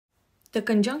The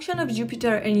conjunction of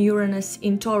Jupiter and Uranus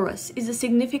in Taurus is a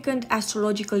significant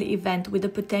astrological event with the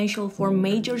potential for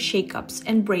major shakeups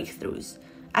and breakthroughs.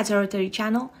 At Tarotary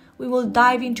Channel, we will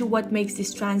dive into what makes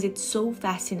this transit so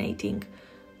fascinating.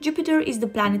 Jupiter is the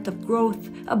planet of growth,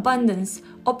 abundance,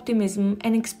 optimism,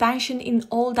 and expansion in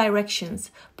all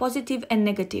directions, positive and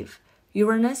negative.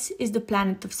 Uranus is the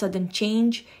planet of sudden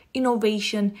change,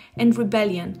 innovation, and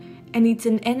rebellion, and it's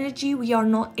an energy we are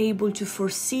not able to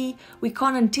foresee, we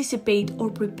can't anticipate or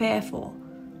prepare for.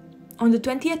 On the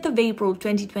 20th of April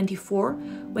 2024,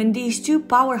 when these two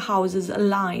powerhouses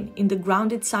align in the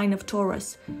grounded sign of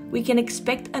Taurus, we can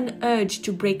expect an urge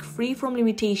to break free from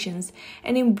limitations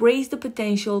and embrace the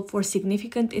potential for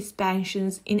significant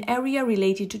expansions in area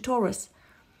related to Taurus.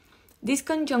 This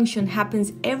conjunction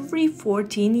happens every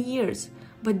 14 years,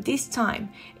 but this time,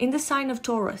 in the sign of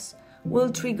Taurus,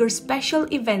 will trigger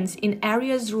special events in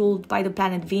areas ruled by the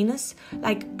planet Venus,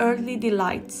 like earthly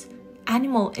delights,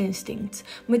 animal instincts,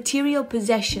 material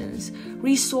possessions,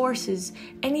 resources,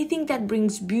 anything that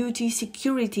brings beauty,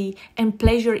 security, and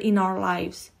pleasure in our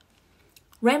lives.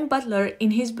 Rem Butler,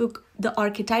 in his book The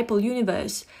Archetypal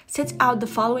Universe, sets out the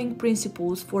following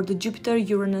principles for the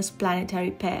Jupiter-Uranus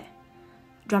planetary pair.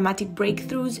 Dramatic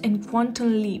breakthroughs and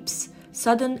quantum leaps,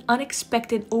 sudden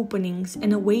unexpected openings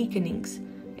and awakenings,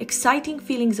 exciting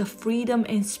feelings of freedom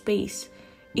and space,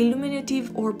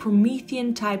 illuminative or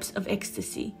Promethean types of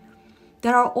ecstasy.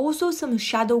 There are also some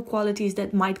shadow qualities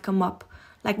that might come up,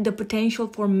 like the potential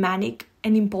for manic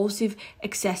and impulsive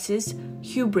excesses,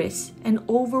 hubris and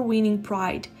overweening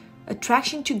pride,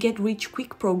 attraction to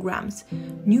get-rich-quick programs,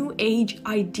 new age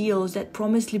ideals that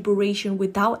promise liberation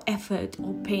without effort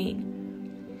or pain.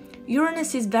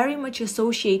 Uranus is very much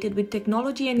associated with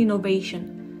technology and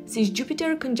innovation. Since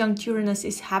Jupiter conjunct Uranus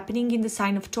is happening in the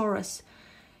sign of Taurus,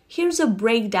 here's a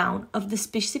breakdown of the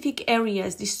specific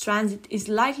areas this transit is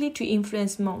likely to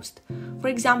influence most. For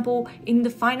example, in the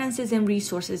finances and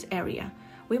resources area,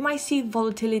 we might see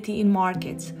volatility in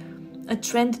markets, a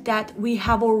trend that we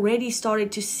have already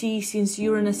started to see since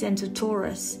Uranus entered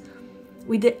Taurus.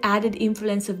 With the added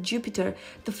influence of Jupiter,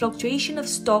 the fluctuation of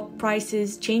stock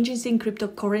prices, changes in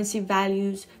cryptocurrency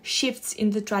values, shifts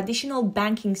in the traditional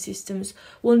banking systems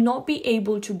will not be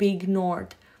able to be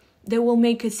ignored. They will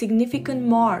make a significant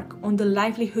mark on the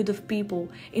livelihood of people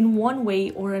in one way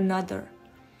or another.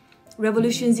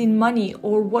 Revolutions in money,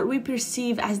 or what we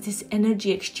perceive as this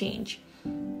energy exchange.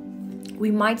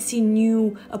 We might see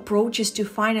new approaches to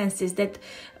finances that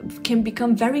can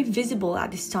become very visible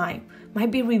at this time, might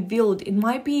be revealed. It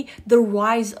might be the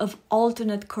rise of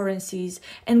alternate currencies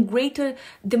and greater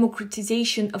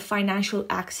democratization of financial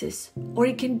access. Or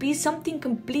it can be something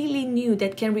completely new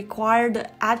that can require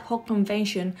the ad hoc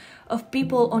convention of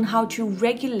people on how to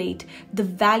regulate the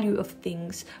value of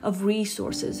things, of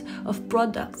resources, of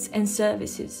products and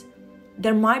services.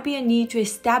 There might be a need to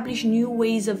establish new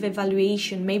ways of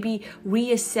evaluation, maybe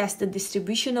reassess the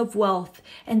distribution of wealth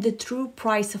and the true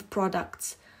price of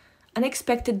products.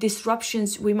 Unexpected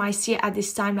disruptions we might see at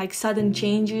this time, like sudden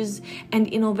changes and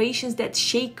innovations that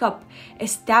shake up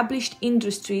established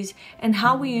industries and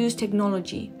how we use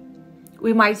technology.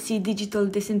 We might see digital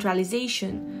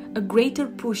decentralization, a greater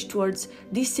push towards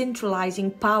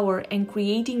decentralizing power and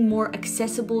creating more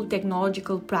accessible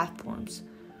technological platforms.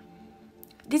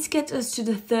 This gets us to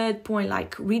the third point,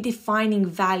 like redefining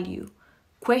value.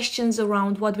 Questions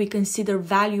around what we consider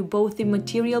value both in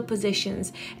material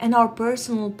possessions and our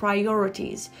personal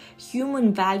priorities,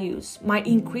 human values, might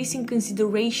increase in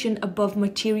consideration above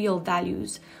material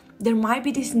values. There might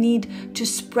be this need to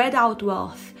spread out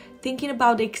wealth, thinking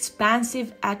about the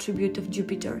expansive attribute of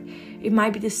Jupiter. It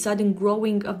might be the sudden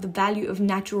growing of the value of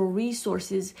natural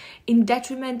resources in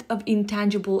detriment of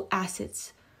intangible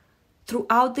assets.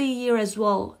 Throughout the year as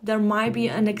well, there might be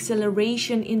an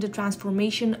acceleration in the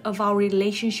transformation of our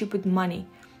relationship with money,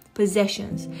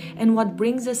 possessions, and what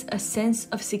brings us a sense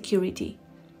of security.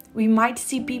 We might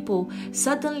see people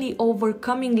suddenly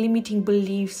overcoming limiting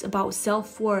beliefs about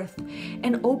self-worth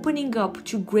and opening up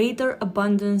to greater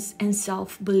abundance and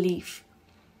self-belief.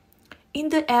 In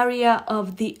the area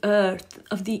of the earth,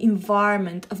 of the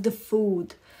environment, of the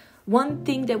food, one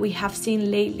thing that we have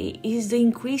seen lately is the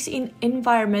increase in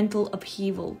environmental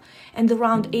upheaval, and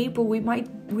around April we might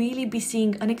really be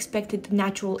seeing unexpected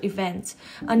natural events,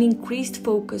 an increased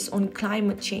focus on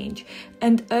climate change,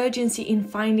 and urgency in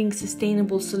finding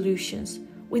sustainable solutions.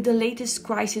 With the latest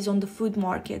crisis on the food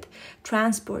market,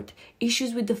 transport,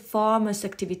 issues with the farmers'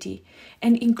 activity,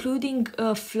 and including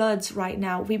floods right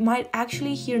now, we might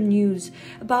actually hear news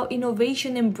about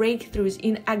innovation and breakthroughs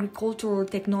in agricultural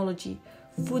technology,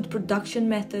 food production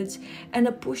methods, and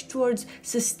a push towards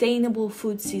sustainable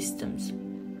food systems.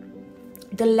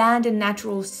 the land and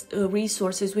natural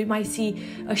resources, we might see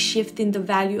a shift in the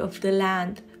value of the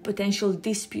land, potential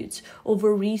disputes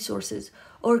over resources,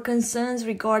 or concerns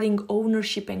regarding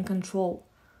ownership and control.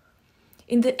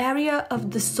 In the area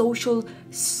of the social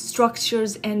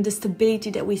structures and the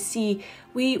stability that we see,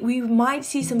 we might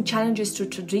see some challenges to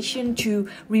tradition, to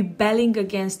rebelling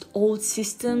against old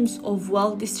systems of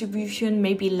wealth distribution,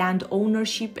 maybe land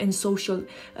ownership and social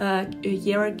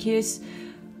hierarchies.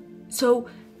 So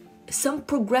some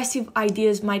progressive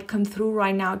ideas might come through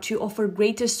right now to offer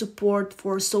greater support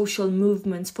for social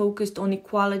movements focused on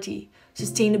equality,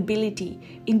 sustainability,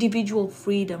 individual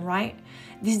freedom, right?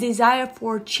 This desire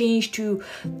for change to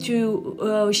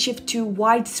shift to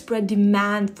widespread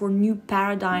demand for new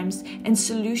paradigms and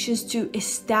solutions to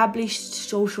established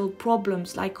social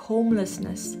problems like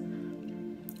homelessness.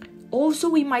 Also,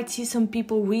 we might see some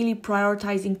people really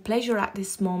prioritizing pleasure at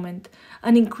this moment,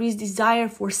 an increased desire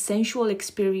for sensual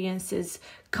experiences,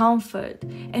 comfort,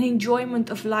 and enjoyment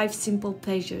of life's simple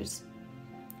pleasures.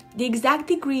 The exact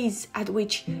degrees at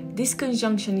which this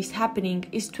conjunction is happening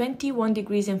is 21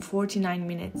 degrees and 49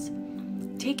 minutes,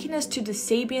 taking us to the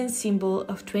Sabian symbol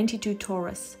of 22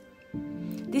 Taurus.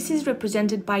 This is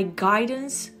represented by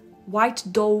guidance, white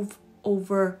dove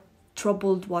over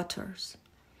troubled waters.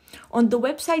 On the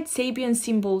website Sabian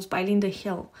Symbols by Linda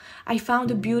Hill, I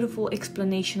found a beautiful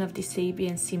explanation of the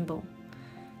Sabian symbol.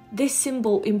 This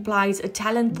symbol implies a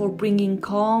talent for bringing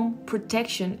calm,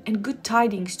 protection, and good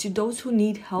tidings to those who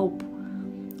need help.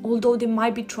 Although there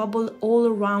might be trouble all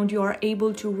around, you are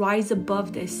able to rise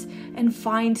above this and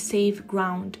find safe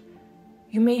ground.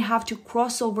 You may have to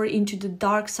cross over into the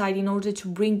dark side in order to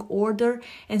bring order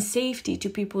and safety to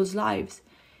people's lives.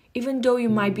 Even though you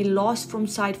might be lost from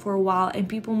sight for a while and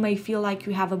people may feel like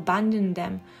you have abandoned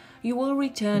them, you will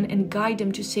return and guide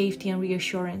them to safety and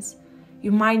reassurance.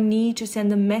 You might need to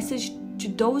send a message to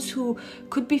those who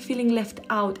could be feeling left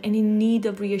out and in need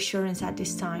of reassurance at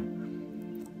this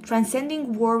time.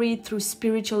 Transcending worry through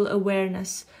spiritual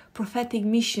awareness, prophetic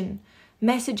mission,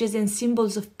 messages and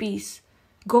symbols of peace,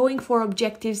 going for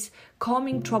objectives,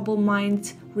 calming troubled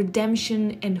minds,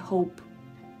 redemption and hope.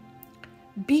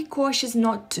 Be cautious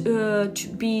not to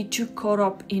be too caught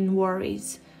up in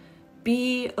worries.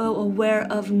 Be aware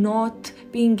of not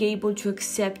being able to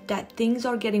accept that things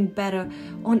are getting better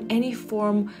on any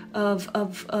form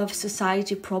of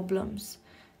society problems.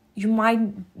 You might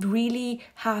really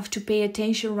have to pay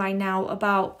attention right now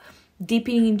about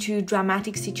dipping into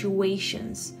dramatic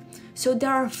situations. So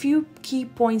there are a few key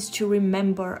points to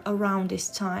remember around this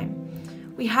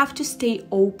time. We have to stay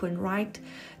open, right?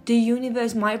 The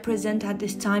universe might present at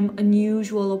this time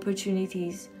unusual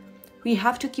opportunities. We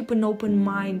have to keep an open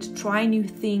mind, try new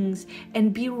things,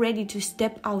 and be ready to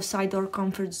step outside our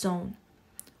comfort zone.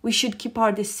 We should keep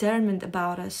our discernment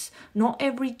about us. Not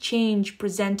every change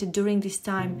presented during this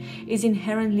time is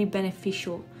inherently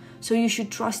beneficial, so you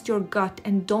should trust your gut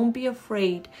and don't be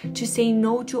afraid to say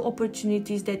no to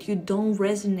opportunities that you don't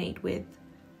resonate with.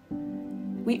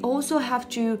 We also have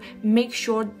to make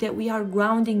sure that we are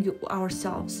grounding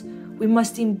ourselves. We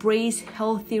must embrace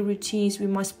healthy routines, we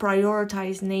must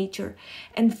prioritize nature,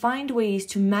 and find ways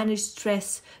to manage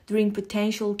stress during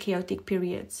potential chaotic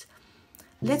periods.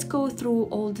 Let's go through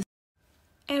all the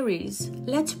Aries.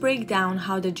 Let's break down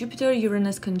how the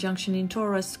Jupiter-Uranus conjunction in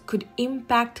Taurus could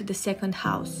impact the second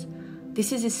house.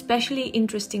 This is especially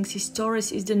interesting since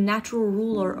Taurus is the natural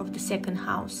ruler of the second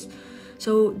house.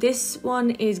 So this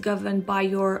one is governed by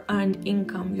your earned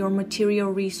income, your material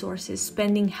resources,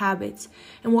 spending habits,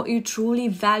 and what you truly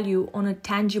value on a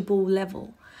tangible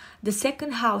level. The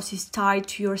second house is tied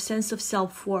to your sense of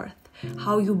self-worth,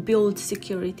 how you build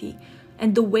security,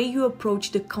 and the way you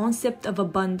approach the concept of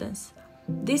abundance.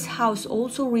 This house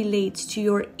also relates to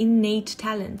your innate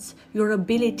talents, your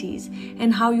abilities,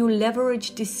 and how you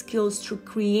leverage these skills to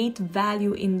create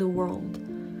value in the world.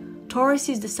 Taurus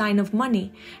is the sign of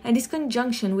money, and this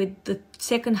conjunction with the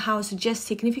second house suggests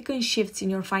significant shifts in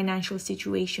your financial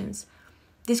situations.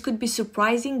 This could be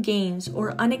surprising gains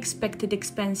or unexpected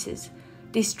expenses.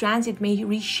 This transit may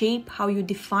reshape how you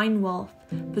define wealth,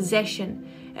 possession,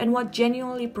 and what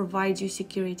genuinely provides you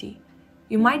security.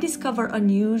 You might discover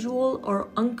unusual or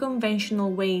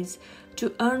unconventional ways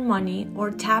to earn money or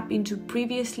tap into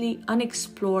previously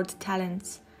unexplored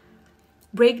talents.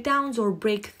 Breakdowns or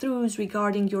breakthroughs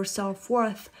regarding your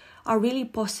self-worth are really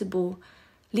possible,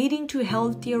 leading to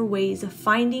healthier ways of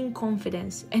finding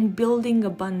confidence and building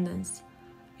abundance.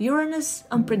 Uranus'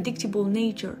 unpredictable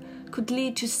nature could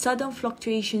lead to sudden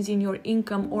fluctuations in your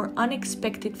income or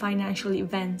unexpected financial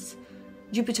events.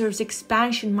 Jupiter's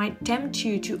expansion might tempt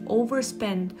you to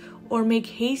overspend or make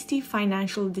hasty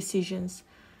financial decisions.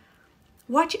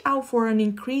 Watch out for an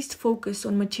increased focus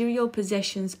on material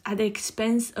possessions at the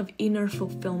expense of inner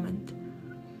fulfillment.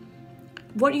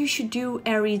 What you should do,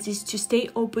 Aries, is to stay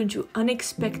open to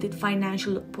unexpected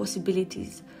financial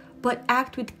possibilities, but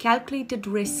act with calculated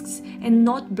risks and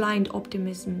not blind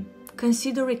optimism.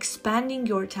 Consider expanding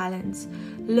your talents,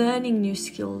 learning new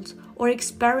skills, or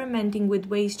experimenting with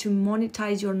ways to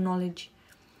monetize your knowledge.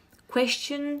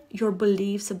 Question your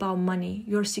beliefs about money,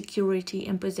 your security,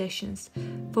 and possessions.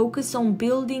 Focus on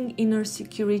building inner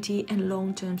security and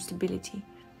long-term stability.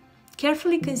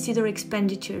 Carefully consider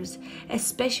expenditures,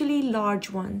 especially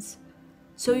large ones.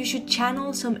 So you should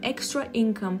channel some extra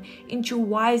income into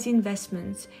wise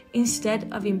investments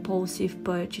instead of impulsive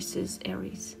purchases,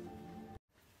 Aries.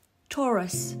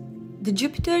 Taurus. The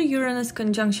Jupiter-Uranus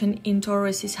conjunction in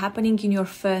Taurus is happening in your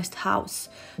first house.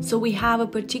 So we have a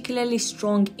particularly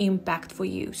strong impact for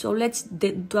you. So let's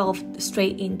delve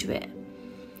straight into it.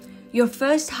 Your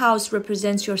first house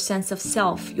represents your sense of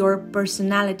self, your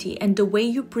personality, and the way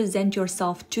you present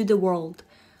yourself to the world.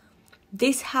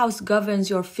 This house governs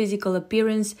your physical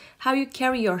appearance, how you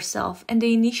carry yourself, and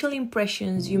the initial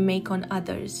impressions you make on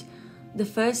others. The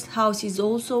first house is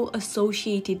also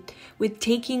associated with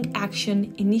taking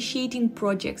action, initiating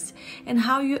projects, and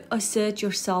how you assert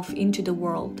yourself into the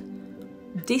world.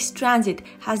 This transit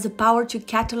has the power to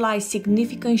catalyze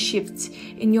significant shifts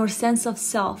in your sense of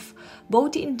self,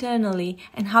 both internally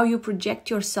and how you project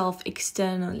yourself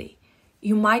externally.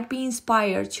 You might be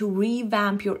inspired to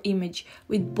revamp your image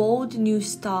with bold new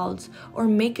styles or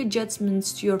make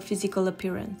adjustments to your physical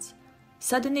appearance.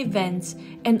 Sudden events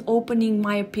and opening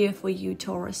might appear for you,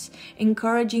 Taurus,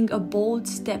 encouraging a bold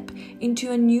step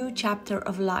into a new chapter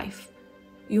of life.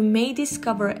 You may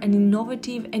discover an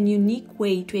innovative and unique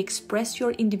way to express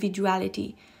your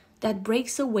individuality that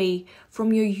breaks away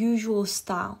from your usual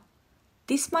style.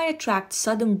 This might attract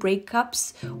sudden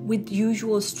breakups with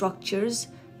usual structures,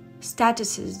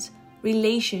 statuses,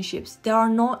 relationships that are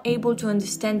not able to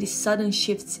understand these sudden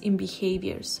shifts in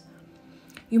behaviors.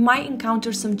 You might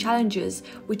encounter some challenges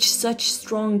with such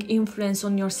strong influence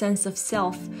on your sense of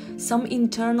self. Some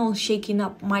internal shaking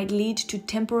up might lead to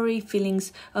temporary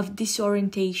feelings of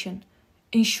disorientation.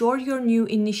 Ensure your new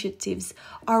initiatives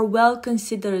are well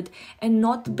considered and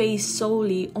not based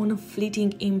solely on a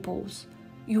fleeting impulse.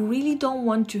 You really don't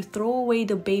want to throw away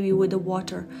the baby with the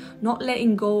water, not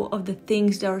letting go of the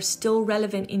things that are still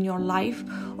relevant in your life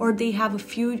or they have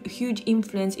a huge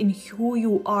influence in who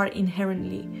you are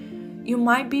inherently. You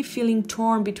might be feeling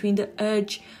torn between the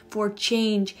urge for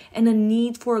change and a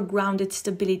need for a grounded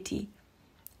stability.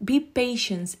 Be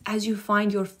patient as you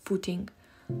find your footing.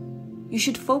 You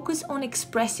should focus on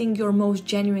expressing your most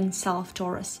genuine self,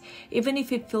 Taurus, even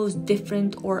if it feels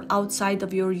different or outside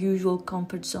of your usual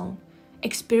comfort zone.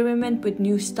 Experiment with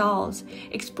new styles,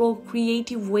 explore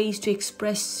creative ways to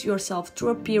express yourself through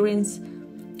appearance,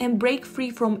 and break free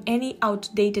from any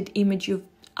outdated image you've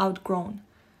outgrown.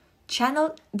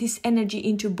 Channel this energy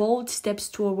into bold steps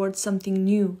towards something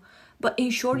new, but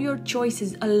ensure your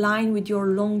choices align with your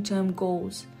long-term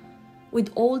goals.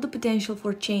 With all the potential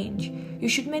for change, you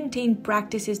should maintain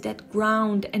practices that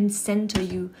ground and center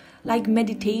you, like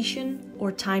meditation or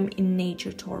time in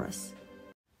nature, Taurus.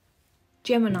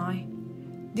 Gemini.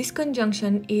 This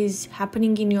conjunction is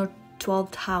happening in your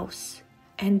 12th house.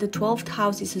 And the 12th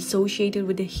house is associated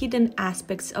with the hidden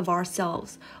aspects of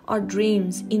ourselves, our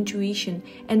dreams, intuition,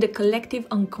 and the collective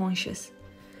unconscious.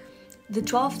 The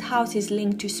 12th house is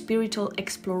linked to spiritual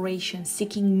exploration,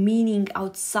 seeking meaning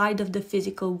outside of the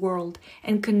physical world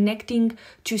and connecting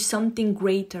to something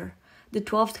greater. The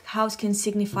 12th house can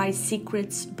signify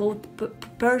secrets, both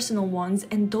personal ones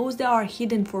and those that are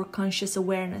hidden for conscious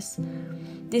awareness.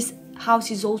 This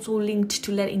house is also linked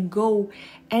to letting go,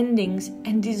 endings,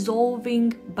 and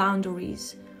dissolving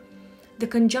boundaries. The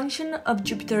conjunction of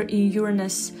Jupiter in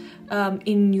Uranus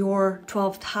in your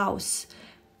 12th house,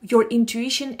 your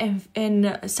intuition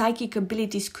and psychic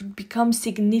abilities could become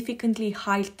significantly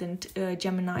heightened,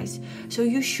 Geminis. So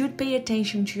you should pay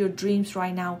attention to your dreams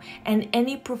right now and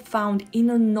any profound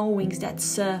inner knowings that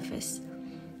surface.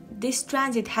 This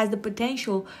transit has the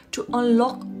potential to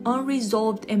unlock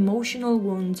unresolved emotional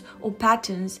wounds or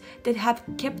patterns that have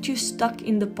kept you stuck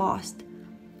in the past.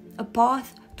 A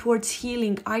path towards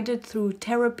healing, either through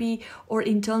therapy or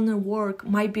internal work,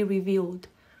 might be revealed.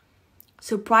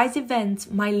 Surprise events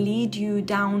might lead you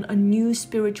down a new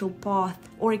spiritual path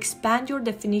or expand your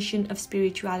definition of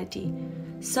spirituality.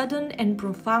 Sudden and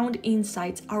profound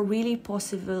insights are really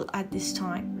possible at this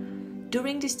time.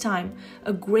 During this time,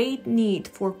 a great need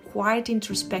for quiet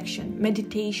introspection,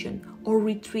 meditation, or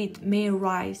retreat may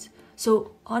arise.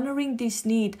 So honoring this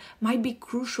need might be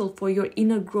crucial for your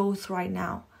inner growth right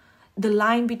now. The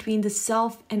line between the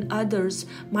self and others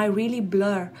might really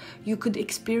blur. You could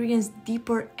experience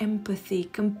deeper empathy,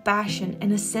 compassion,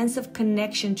 and a sense of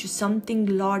connection to something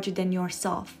larger than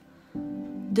yourself.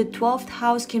 The 12th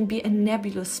house can be a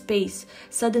nebulous space.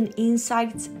 Sudden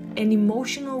insights and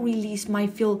emotional release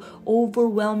might feel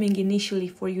overwhelming initially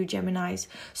for you, Geminis.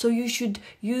 So you should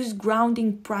use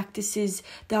grounding practices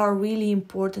that are really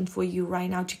important for you right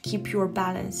now to keep your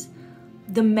balance.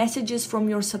 The messages from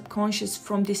your subconscious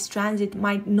from this transit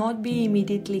might not be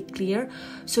immediately clear,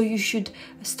 so you should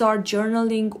start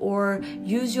journaling or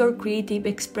use your creative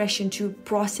expression to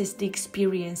process the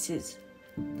experiences.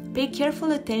 Pay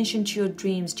careful attention to your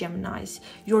dreams, Geminis,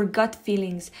 your gut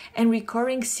feelings, and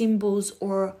recurring symbols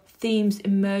or themes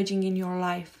emerging in your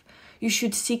life. You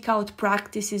should seek out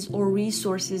practices or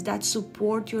resources that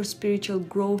support your spiritual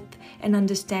growth and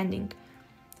understanding.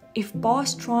 If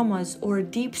past traumas or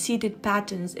deep-seated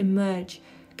patterns emerge,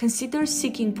 consider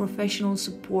seeking professional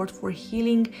support for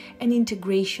healing and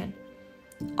integration.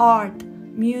 Art,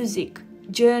 music,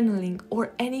 journaling,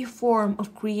 or any form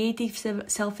of creative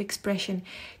self-expression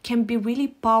can be really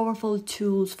powerful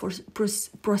tools for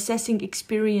processing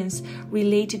experience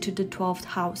related to the 12th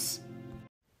house.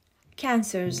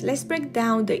 Cancers, let's break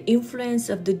down the influence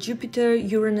of the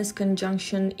Jupiter-Uranus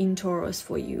conjunction in Taurus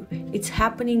for you. It's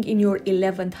happening in your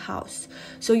 11th house.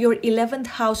 So your 11th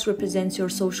house represents your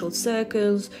social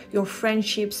circles, your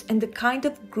friendships, and the kind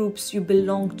of groups you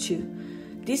belong to.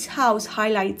 This house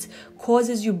highlights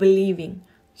causes you believe in,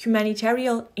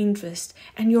 humanitarian interest,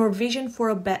 and your vision for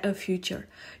a better future.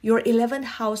 Your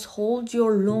 11th house holds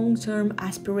your long-term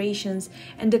aspirations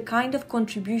and the kind of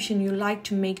contribution you like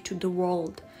to make to the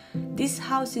world. This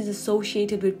house is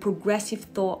associated with progressive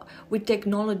thought, with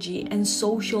technology and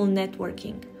social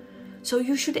networking. So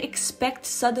you should expect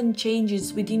sudden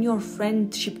changes within your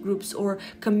friendship groups or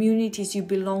communities you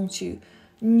belong to.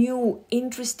 New,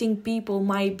 interesting people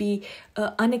might be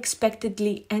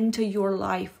unexpectedly enter your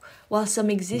life, while some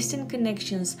existing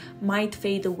connections might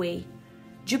fade away.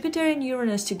 Jupiter and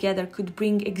Uranus together could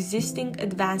bring existing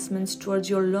advancements towards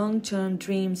your long-term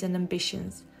dreams and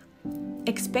ambitions.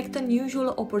 Expect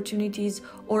unusual opportunities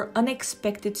or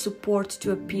unexpected support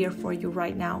to appear for you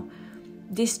right now.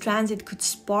 This transit could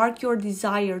spark your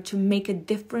desire to make a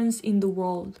difference in the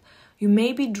world. You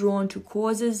may be drawn to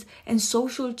causes and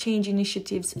social change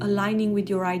initiatives aligning with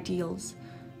your ideals.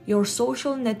 Your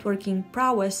social networking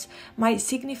prowess might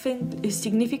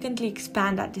significantly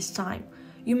expand at this time.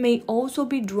 You may also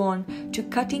be drawn to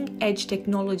cutting-edge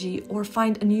technology or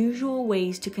find unusual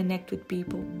ways to connect with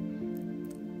people.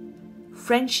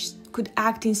 Friends could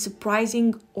act in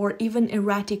surprising or even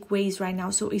erratic ways right now,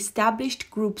 so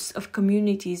established groups of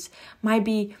communities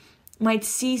might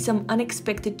see some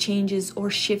unexpected changes or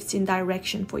shifts in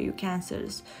direction for you,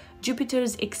 Cancers.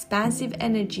 Jupiter's expansive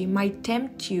energy might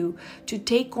tempt you to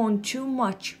take on too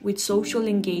much with social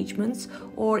engagements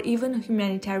or even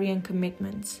humanitarian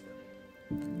commitments.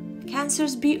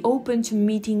 Cancers, be open to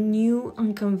meeting new,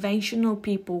 unconventional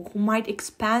people who might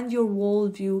expand your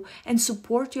worldview and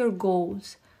support your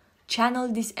goals. Channel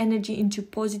this energy into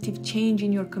positive change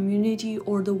in your community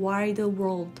or the wider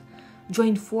world.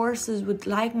 Join forces with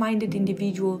like-minded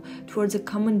individuals towards a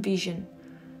common vision.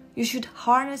 You should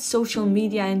harness social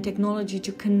media and technology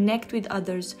to connect with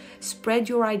others, spread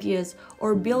your ideas,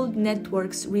 or build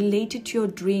networks related to your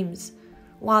dreams.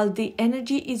 While the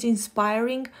energy is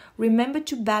inspiring, remember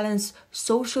to balance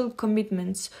social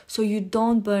commitments so you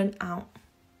don't burn out.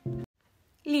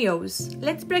 Leos,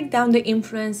 let's break down the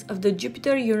influence of the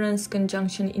Jupiter-Uranus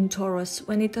conjunction in Taurus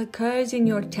when it occurs in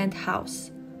your 10th house.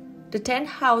 The 10th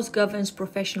house governs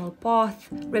professional path,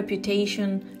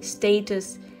 reputation,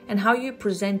 status, and how you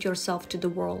present yourself to the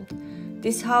world.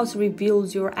 This house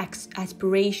reveals your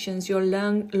aspirations, your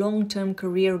long-term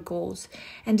career goals,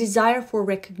 and desire for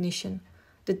recognition.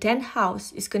 The 10th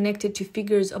house is connected to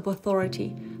figures of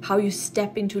authority, how you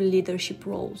step into leadership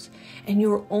roles, and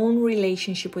your own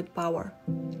relationship with power.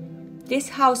 This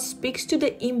house speaks to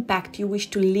the impact you wish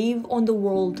to leave on the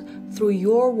world through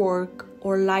your work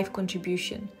or life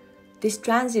contribution. This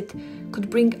transit could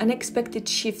bring unexpected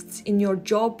shifts in your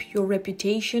job, your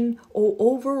reputation, or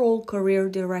overall career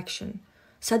direction.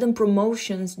 Sudden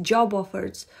promotions, job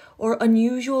offers, or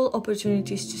unusual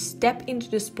opportunities to step into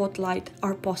the spotlight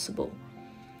are possible.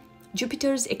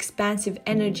 Jupiter's expansive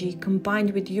energy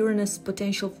combined with Uranus'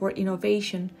 potential for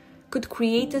innovation could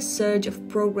create a surge of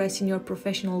progress in your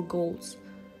professional goals.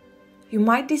 You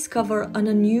might discover an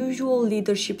unusual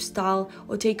leadership style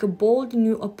or take a bold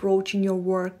new approach in your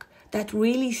work that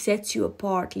really sets you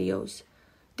apart, Leos.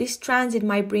 This transit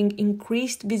might bring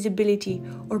increased visibility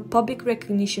or public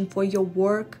recognition for your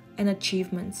work and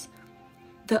achievements.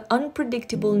 The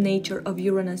unpredictable nature of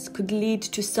Uranus could lead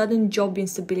to sudden job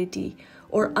instability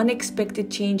or unexpected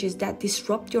changes that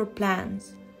disrupt your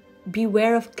plans.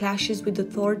 Beware of clashes with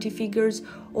authority figures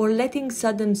or letting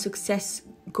sudden success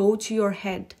go to your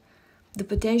head. The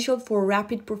potential for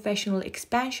rapid professional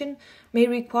expansion may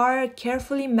require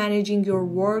carefully managing your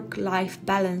work-life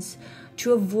balance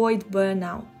to avoid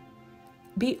burnout.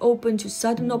 Be open to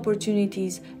sudden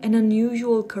opportunities and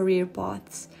unusual career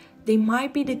paths. They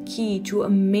might be the key to a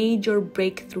major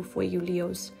breakthrough for you,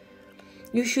 Leos.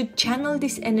 You should channel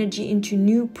this energy into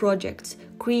new projects,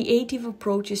 creative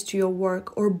approaches to your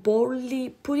work, or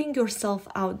boldly putting yourself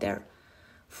out there.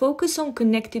 Focus on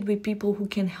connecting with people who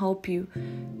can help you.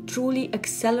 Truly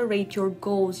accelerate your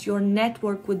goals. Your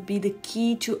network would be the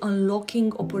key to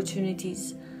unlocking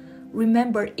opportunities.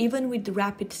 Remember, even with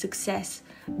rapid success,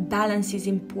 balance is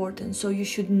important, so you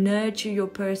should nurture your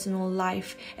personal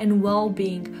life and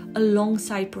well-being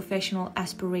alongside professional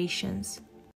aspirations.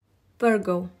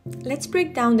 Virgo, let's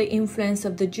break down the influence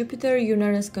of the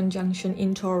Jupiter-Uranus conjunction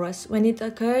in Taurus when it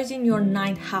occurs in your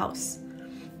 9th house.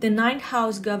 The 9th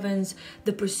house governs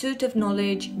the pursuit of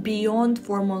knowledge beyond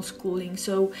formal schooling,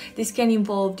 so this can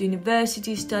involve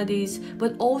university studies,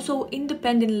 but also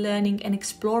independent learning and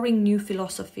exploring new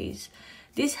philosophies.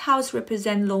 This house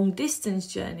represents long-distance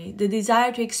journey, the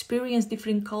desire to experience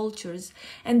different cultures,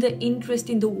 and the interest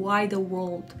in the wider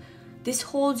world. This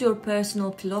holds your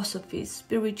personal philosophies,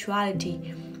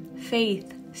 spirituality,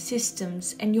 faith,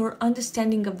 systems, and your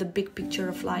understanding of the big picture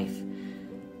of life.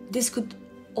 This could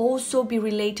also be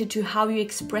related to how you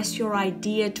express your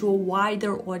idea to a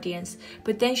wider audience,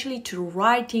 potentially through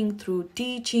writing, through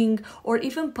teaching, or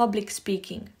even public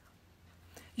speaking.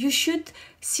 You should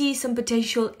see some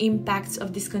potential impacts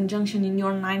of this conjunction in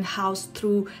your 9th house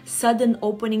through sudden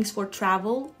openings for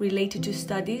travel related to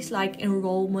studies, like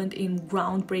enrollment in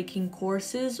groundbreaking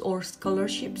courses or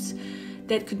scholarships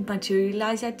that could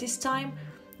materialize at this time.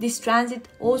 This transit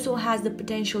also has the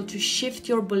potential to shift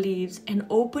your beliefs and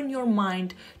open your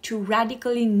mind to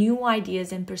radically new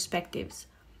ideas and perspectives.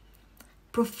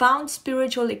 Profound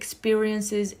spiritual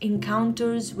experiences,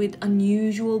 encounters with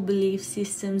unusual belief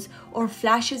systems, or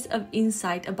flashes of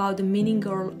insight about the meaning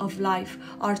of life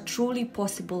are truly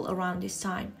possible around this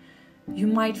time. You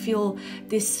might feel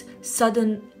this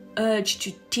sudden urge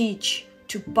to teach,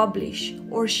 to publish,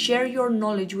 or share your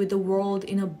knowledge with the world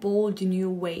in a bold new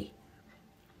way.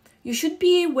 You should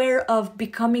be aware of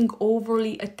becoming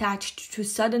overly attached to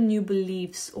sudden new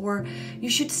beliefs, or you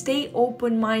should stay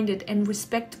open-minded and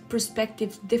respect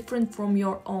perspectives different from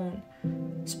your own.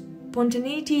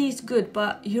 Spontaneity is good,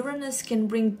 but Uranus can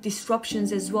bring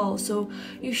disruptions as well, so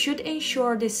you should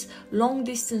ensure this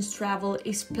long-distance travel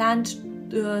is planned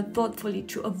thoughtfully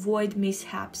to avoid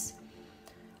mishaps.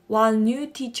 While new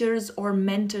teachers or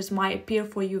mentors might appear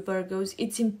for you, Virgos,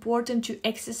 it's important to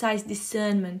exercise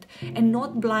discernment and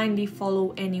not blindly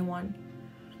follow anyone.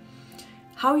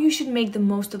 How you should make the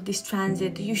most of this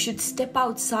transit: you should step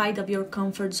outside of your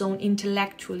comfort zone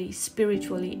intellectually,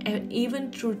 spiritually, and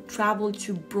even through travel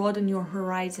to broaden your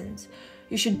horizons.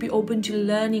 You should be open to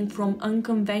learning from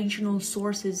unconventional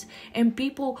sources and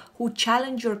people who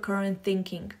challenge your current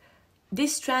thinking.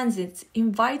 This transit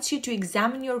invites you to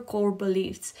examine your core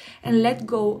beliefs and let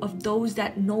go of those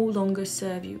that no longer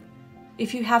serve you.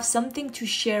 If you have something to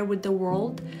share with the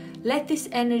world, let this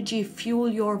energy fuel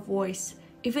your voice,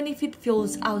 even if it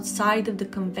feels outside of the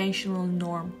conventional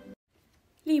norm.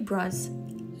 Libras,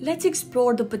 let's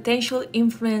explore the potential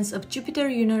influence of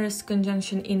Jupiter-Uranus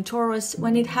conjunction in Taurus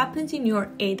when it happens in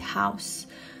your 8th house,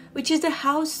 which is the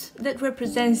house that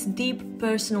represents deep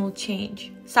personal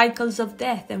change, cycles of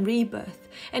death and rebirth,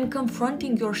 and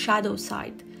confronting your shadow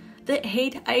side. The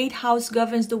 8th house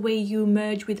governs the way you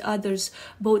merge with others,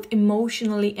 both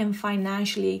emotionally and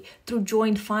financially, through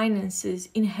joint finances,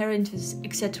 inheritance,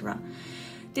 etc.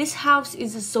 This house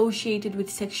is associated with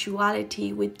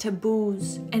sexuality, with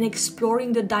taboos, and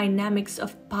exploring the dynamics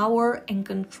of power and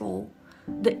control.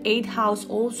 The 8th house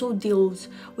also deals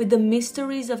with the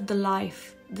mysteries of the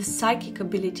life, the psychic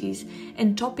abilities,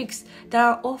 and topics that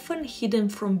are often hidden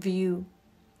from view.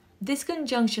 This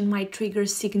conjunction might trigger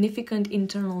significant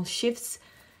internal shifts,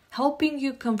 helping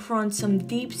you confront some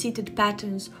deep-seated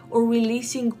patterns or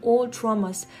releasing old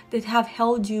traumas that have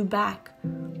held you back.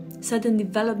 Sudden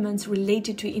developments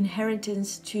related to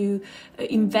inheritance, to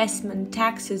investment,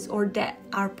 taxes, or debt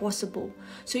are possible.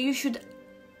 So you should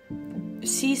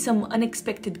see some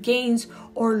unexpected gains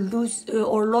or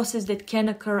losses that can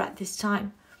occur at this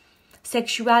time.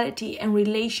 Sexuality and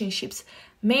relationships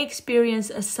may experience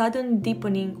a sudden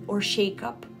deepening or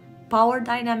shakeup. Power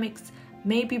dynamics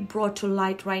may be brought to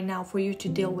light right now for you to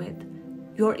deal with.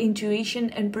 Your intuition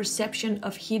and perception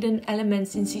of hidden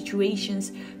elements in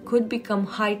situations could become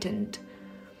heightened.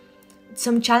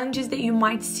 Some challenges that you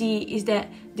might see is that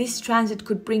this transit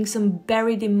could bring some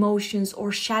buried emotions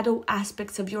or shadow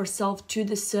aspects of yourself to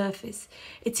the surface.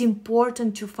 It's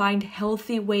important to find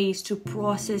healthy ways to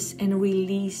process and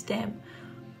release them.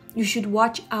 You should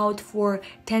watch out for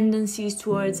tendencies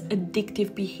towards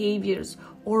addictive behaviors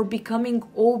or becoming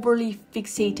overly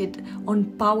fixated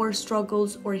on power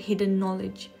struggles or hidden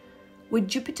knowledge. With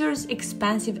Jupiter's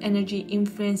expansive energy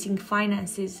influencing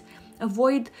finances,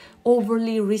 avoid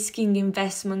overly risking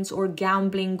investments or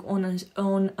gambling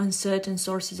on uncertain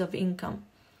sources of income.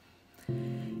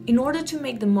 In order to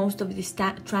make the most of this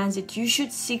transit, you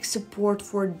should seek support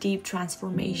for deep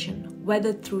transformation,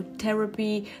 whether through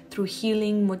therapy, through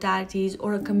healing modalities,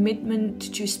 or a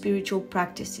commitment to spiritual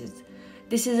practices.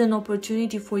 This is an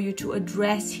opportunity for you to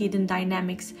address hidden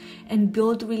dynamics and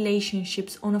build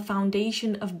relationships on a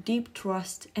foundation of deep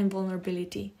trust and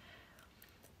vulnerability.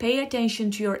 Pay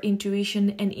attention to your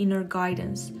intuition and inner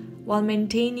guidance, while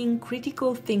maintaining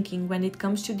critical thinking when it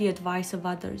comes to the advice of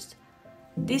others.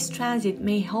 This transit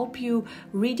may help you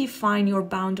redefine your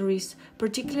boundaries,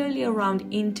 particularly around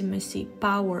intimacy,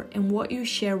 power, and what you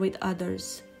share with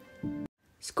others.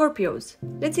 Scorpios,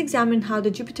 let's examine how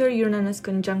the Jupiter-Uranus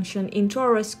conjunction in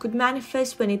Taurus could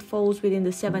manifest when it falls within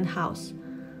the 7th house.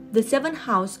 The 7th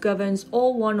house governs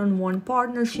all one-on-one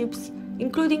partnerships,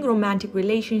 including romantic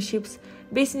relationships,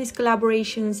 business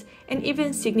collaborations, and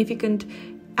even significant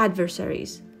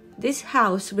adversaries. This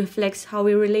house reflects how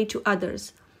we relate to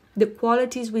others, the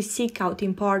qualities we seek out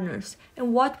in partners,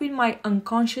 and what we might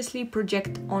unconsciously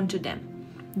project onto them.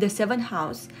 The 7th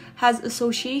house has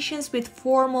associations with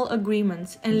formal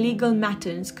agreements and legal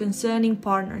matters concerning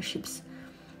partnerships.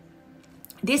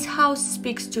 This house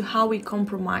speaks to how we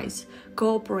compromise,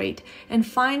 cooperate, and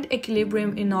find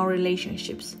equilibrium in our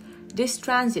relationships. This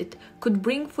transit could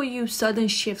bring for you sudden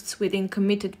shifts within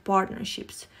committed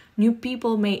partnerships. New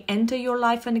people may enter your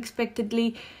life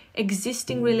unexpectedly,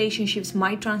 existing relationships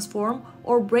might transform,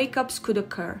 or breakups could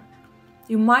occur.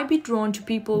 You might be drawn to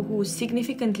people who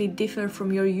significantly differ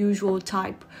from your usual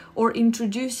type or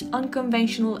introduce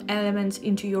unconventional elements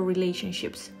into your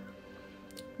relationships.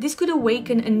 This could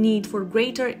awaken a need for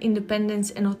greater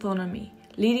independence and autonomy,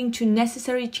 leading to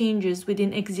necessary changes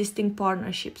within existing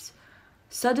partnerships.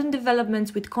 Sudden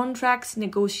developments with contracts,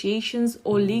 negotiations,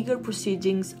 or legal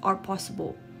proceedings are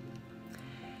possible.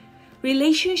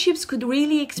 Relationships could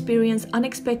really experience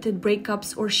unexpected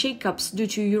breakups or shakeups due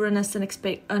to Uranus'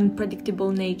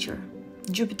 unpredictable nature.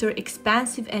 Jupiter's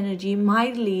expansive energy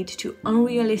might lead to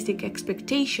unrealistic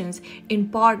expectations in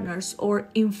partners or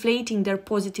inflating their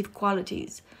positive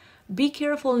qualities. Be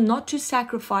careful not to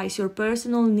sacrifice your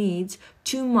personal needs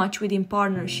too much within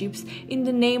partnerships in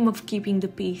the name of keeping the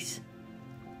peace.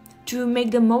 To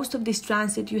make the most of this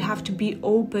transit, you have to be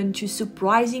open to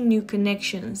surprising new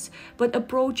connections, but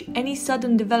approach any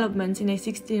sudden developments in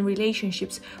existing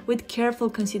relationships with careful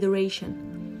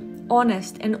consideration.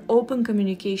 Honest and open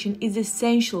communication is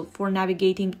essential for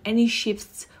navigating any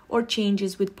shifts or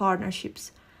changes with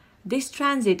partnerships. This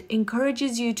transit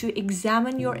encourages you to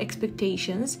examine your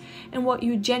expectations and what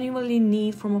you genuinely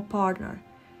need from a partner.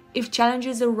 If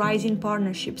challenges arise in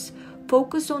partnerships,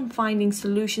 focus on finding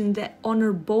solutions that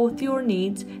honor both your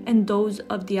needs and those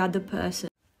of the other person.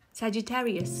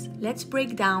 Sagittarius, let's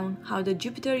break down how the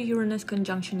Jupiter-Uranus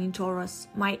conjunction in Taurus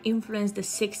might influence the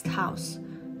 6th house.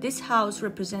 This house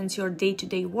represents your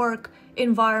day-to-day work,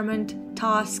 environment,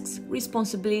 tasks,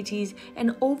 responsibilities,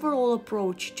 and overall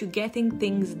approach to getting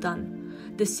things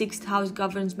done. The 6th house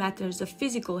governs matters of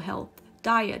physical health,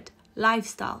 diet,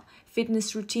 lifestyle,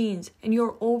 fitness routines, and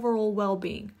your overall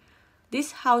well-being.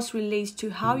 This house relates to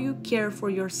how you care for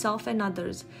yourself and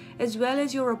others, as well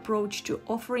as your approach to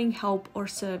offering help or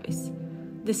service.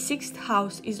 The 6th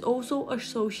house is also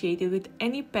associated with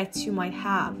any pets you might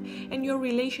have and your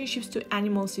relationships to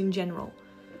animals in general.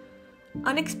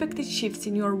 Unexpected shifts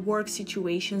in your work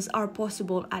situations are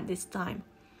possible at this time.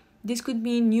 This could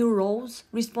mean new roles,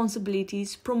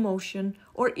 responsibilities, promotion,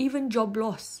 or even job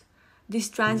loss. This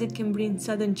transit can bring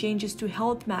sudden changes to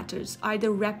health matters,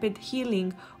 either rapid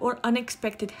healing or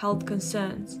unexpected health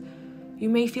concerns. You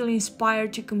may feel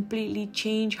inspired to completely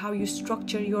change how you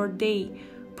structure your day,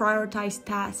 prioritize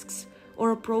tasks,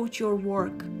 or approach your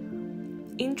work.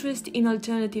 Interest in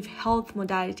alternative health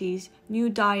modalities, new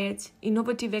diets,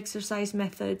 innovative exercise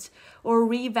methods, or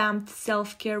revamped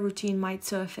self-care routine might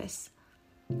surface.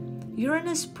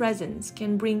 Uranus' presence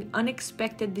can bring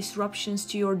unexpected disruptions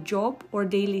to your job or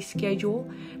daily schedule,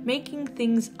 making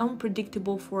things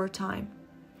unpredictable for a time.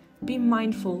 Be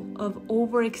mindful of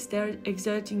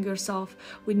overexerting yourself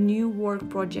with new work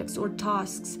projects or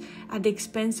tasks at the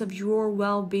expense of your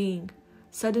well-being.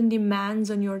 Sudden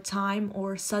demands on your time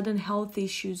or sudden health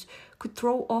issues could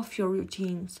throw off your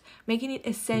routines, making it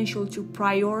essential to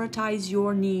prioritize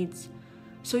your needs.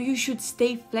 So you should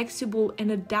stay flexible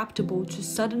and adaptable to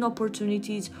sudden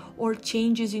opportunities or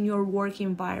changes in your work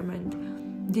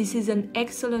environment. This is an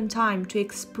excellent time to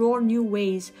explore new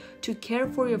ways to care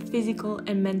for your physical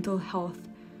and mental health.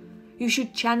 You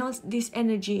should channel this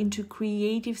energy into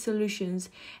creative solutions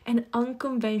and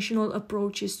unconventional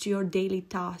approaches to your daily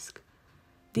task.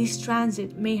 This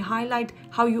transit may highlight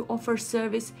how you offer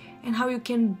service and how you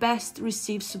can best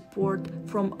receive support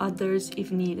from others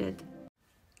if needed.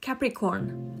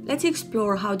 Capricorn, let's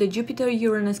explore how the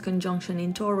Jupiter-Uranus conjunction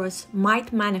in Taurus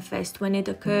might manifest when it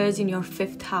occurs in your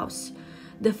 5th house.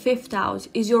 The 5th house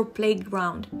is your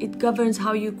playground. It governs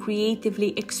how you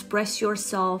creatively express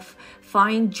yourself,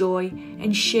 find joy,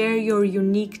 and share your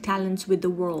unique talents with the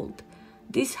world.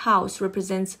 This house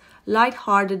represents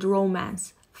light-hearted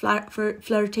romance,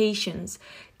 flirtations,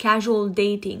 casual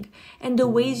dating, and the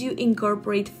ways you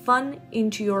incorporate fun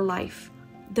into your life.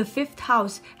 The 5th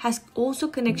house has also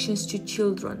connections to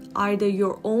children, either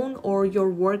your own or you're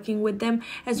working with them,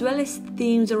 as well as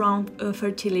themes around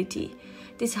fertility.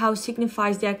 This house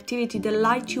signifies the activity that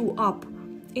lights you up,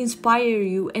 inspire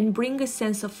you, and bring a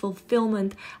sense of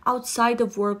fulfillment outside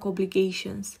of work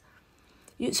obligations.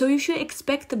 So you should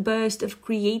expect a burst of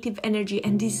creative energy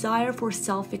and desire for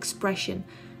self-expression.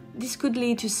 This could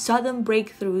lead to sudden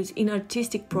breakthroughs in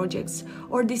artistic projects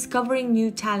or discovering new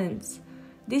talents.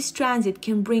 This transit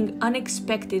can bring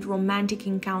unexpected romantic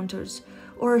encounters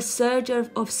or a surge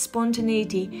of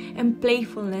spontaneity and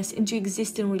playfulness into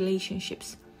existing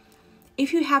relationships.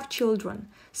 If you have children,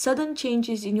 sudden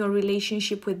changes in your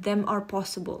relationship with them are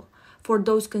possible. For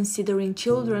those considering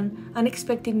children,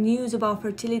 unexpected news about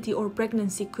fertility or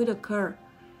pregnancy could occur.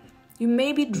 You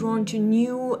may be drawn to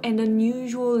new and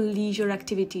unusual leisure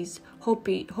activities,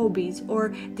 hobbies, or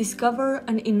discover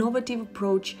an innovative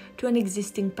approach to an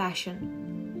existing passion.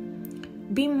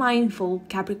 Be mindful,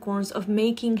 Capricorns, of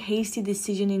making hasty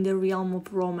decisions in the realm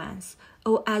of romance,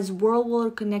 as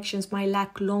world-war connections might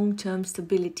lack long-term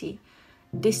stability.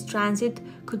 This transit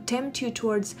could tempt you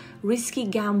towards risky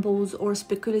gambles or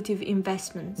speculative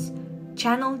investments.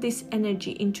 Channel this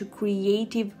energy into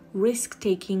creative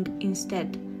risk-taking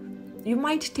instead. You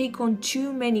might take on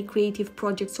too many creative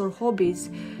projects or hobbies,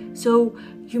 so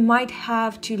you might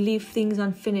have to leave things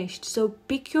unfinished. So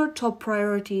pick your top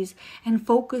priorities and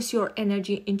focus your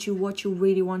energy into what you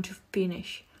really want to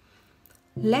finish.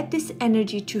 Let this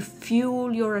energy to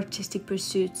fuel your artistic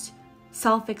pursuits,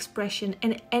 self-expression,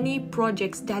 and any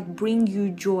projects that bring you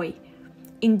joy.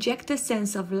 Inject a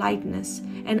sense of lightness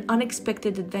and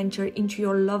unexpected adventure into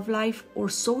your love life or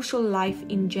social life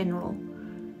in general.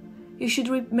 You should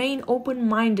remain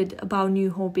open-minded about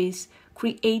new hobbies,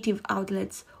 creative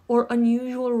outlets, or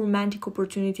unusual romantic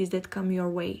opportunities that come your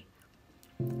way.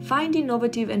 Find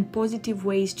innovative and positive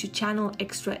ways to channel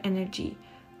extra energy.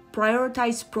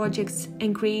 Prioritize projects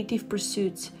and creative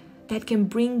pursuits that can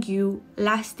bring you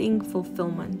lasting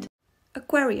fulfillment.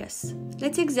 Aquarius,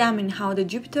 let's examine how the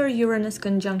Jupiter-Uranus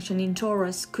conjunction in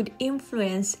Taurus could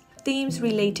influence themes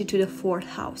related to the 4th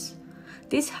house.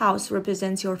 This house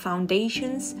represents your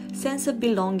foundations, sense of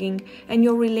belonging, and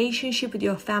your relationship with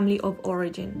your family of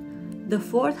origin. The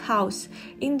 4th house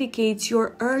indicates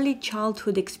your early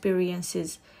childhood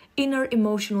experiences, inner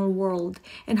emotional world,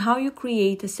 and how you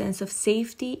create a sense of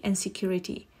safety and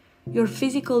security. Your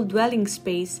physical dwelling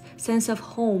space, sense of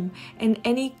home, and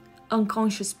any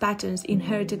unconscious patterns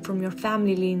inherited from your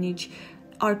family lineage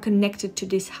are connected to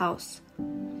this house.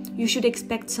 You should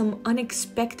expect some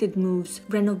unexpected moves,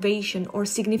 renovation, or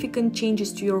significant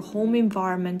changes to your home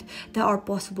environment that are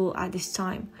possible at this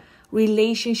time.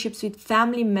 Relationships with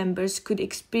family members could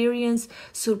experience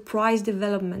surprise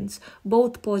developments,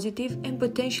 both positive and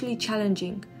potentially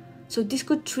challenging. So this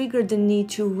could trigger the need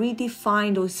to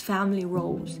redefine those family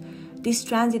roles. This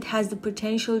transit has the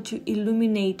potential to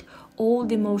illuminate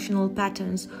old emotional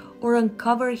patterns or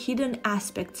uncover hidden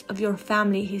aspects of your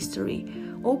family history,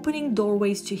 opening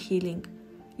doorways to healing.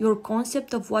 Your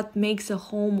concept of what makes a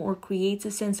home or creates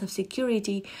a sense of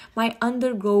security might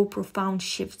undergo profound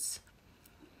shifts.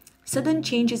 Sudden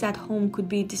changes at home could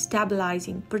be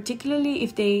destabilizing, particularly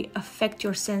if they affect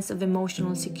your sense of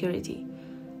emotional security.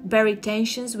 Buried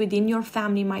tensions within your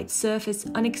family might surface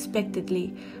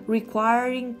unexpectedly,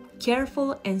 requiring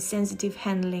careful and sensitive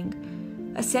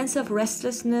handling. A sense of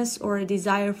restlessness or a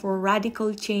desire for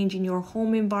radical change in your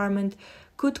home environment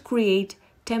could create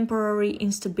temporary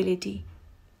instability.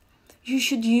 You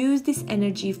should use this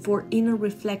energy for inner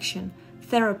reflection,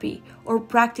 therapy, or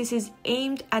practices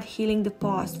aimed at healing the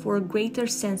past for a greater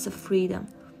sense of freedom.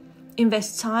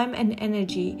 Invest time and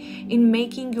energy in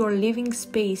making your living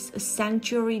space a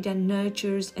sanctuary that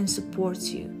nurtures and supports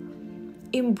you.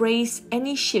 Embrace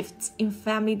any shifts in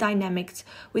family dynamics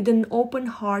with an open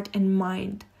heart and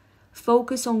mind.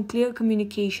 Focus on clear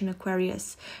communication,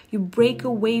 Aquarius. You break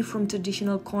away from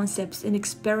traditional concepts and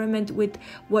experiment with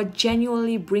what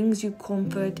genuinely brings you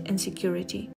comfort and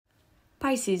security.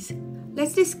 Pisces,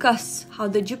 let's discuss how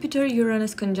the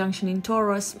Jupiter-Uranus conjunction in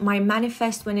Taurus might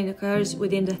manifest when it occurs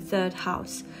within the third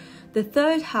house. The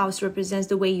third house represents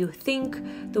the way you think,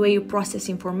 the way you process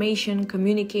information,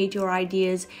 communicate your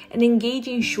ideas, and engage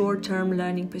in short-term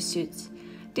learning pursuits.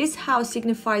 This house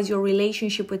signifies your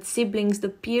relationship with siblings, the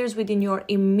peers within your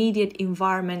immediate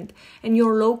environment, and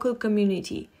your local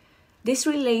community. This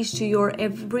relates to your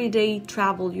everyday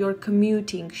travel, your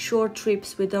commuting, short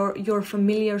trips with your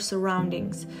familiar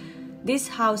surroundings. This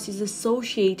house is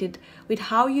associated with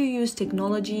how you use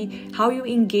technology, how you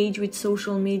engage with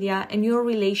social media, and your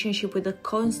relationship with the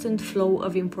constant flow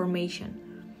of information.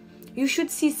 You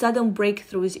should see sudden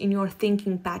breakthroughs in your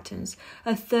thinking patterns.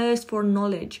 A thirst for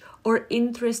knowledge or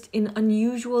interest in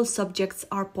unusual subjects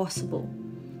are possible.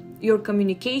 Your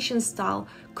communication style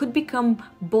could become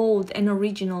bold and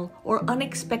original, or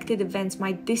unexpected events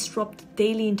might disrupt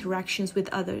daily interactions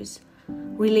with others.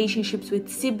 Relationships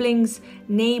with siblings,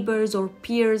 neighbors, or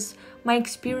peers might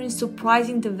experience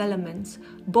surprising developments,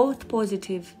 both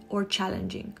positive or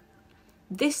challenging.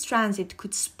 This transit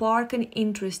could spark an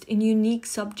interest in unique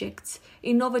subjects,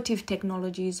 innovative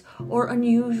technologies, or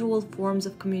unusual forms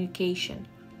of communication.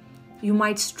 You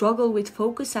might struggle with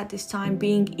focus at this time,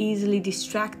 being easily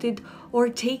distracted or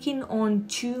taking on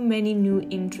too many new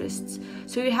interests.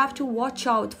 So you have to watch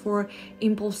out for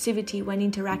impulsivity when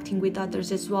interacting with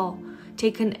others as well.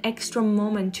 Take an extra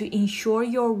moment to ensure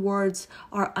your words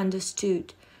are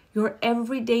understood. Your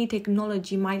everyday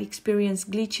technology might experience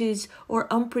glitches,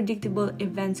 or unpredictable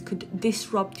events could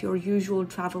disrupt your usual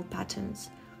travel patterns.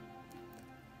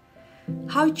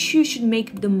 How you should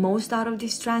make the most out of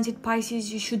this transit,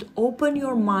 Pisces? You should open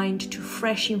your mind to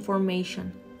fresh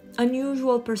information,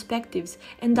 unusual perspectives,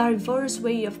 and diverse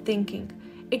way of thinking.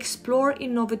 Explore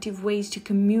innovative ways to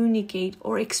communicate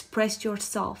or express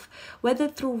yourself, whether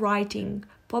through writing,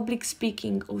 public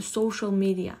speaking, or social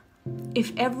media.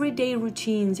 If everyday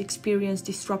routines experience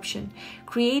disruption,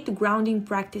 create grounding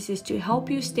practices to help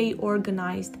you stay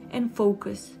organized and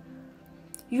focused.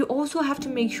 You also have to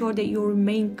make sure that you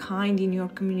remain kind in your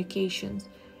communications,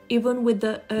 even with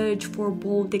the urge for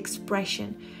bold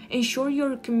expression. Ensure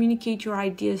you communicate your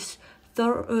ideas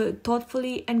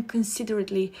thoughtfully and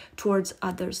considerately towards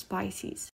others, Pisces.